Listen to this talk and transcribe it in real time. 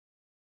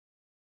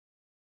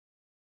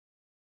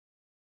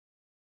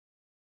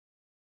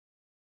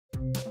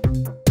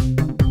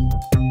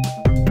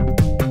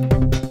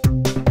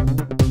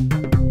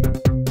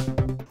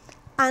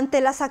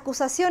Ante las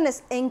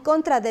acusaciones en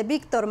contra de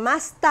Víctor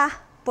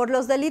Masta por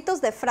los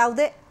delitos de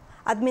fraude,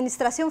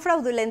 administración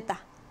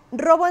fraudulenta,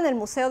 robo en el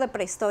Museo de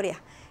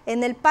Prehistoria,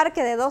 en el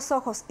Parque de Dos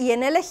Ojos y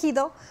en el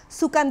Ejido,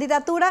 su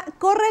candidatura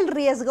corre el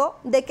riesgo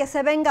de que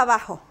se venga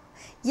abajo.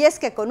 Y es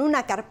que con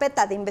una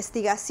carpeta de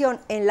investigación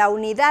en la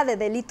Unidad de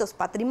Delitos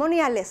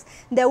Patrimoniales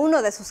de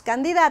uno de sus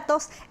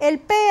candidatos, el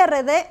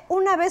PRD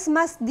una vez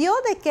más dio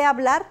de qué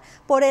hablar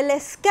por el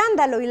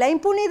escándalo y la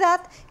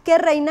impunidad que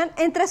reinan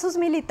entre sus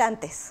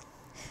militantes.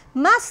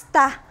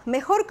 Masta,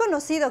 mejor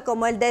conocido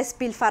como el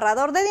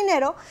despilfarrador de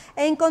dinero,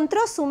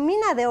 encontró su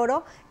mina de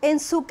oro en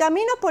su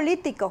camino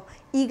político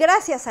y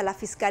gracias a la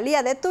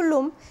Fiscalía de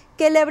Tulum,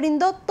 que le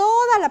brindó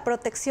toda la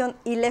protección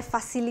y le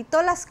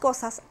facilitó las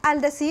cosas al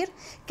decir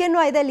que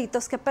no hay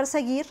delitos que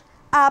perseguir,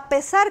 a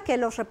pesar que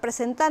los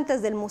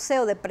representantes del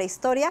Museo de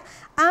Prehistoria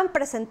han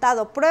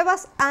presentado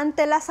pruebas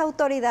ante las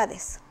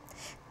autoridades.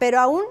 Pero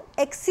aún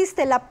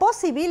existe la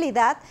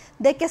posibilidad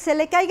de que se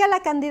le caiga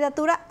la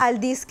candidatura al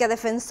disque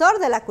defensor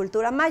de la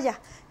cultura maya,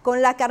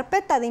 con la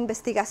carpeta de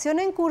investigación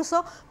en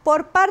curso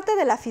por parte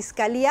de la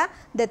Fiscalía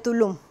de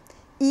Tulum,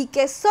 y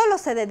que solo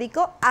se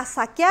dedicó a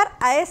saquear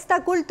a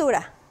esta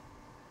cultura.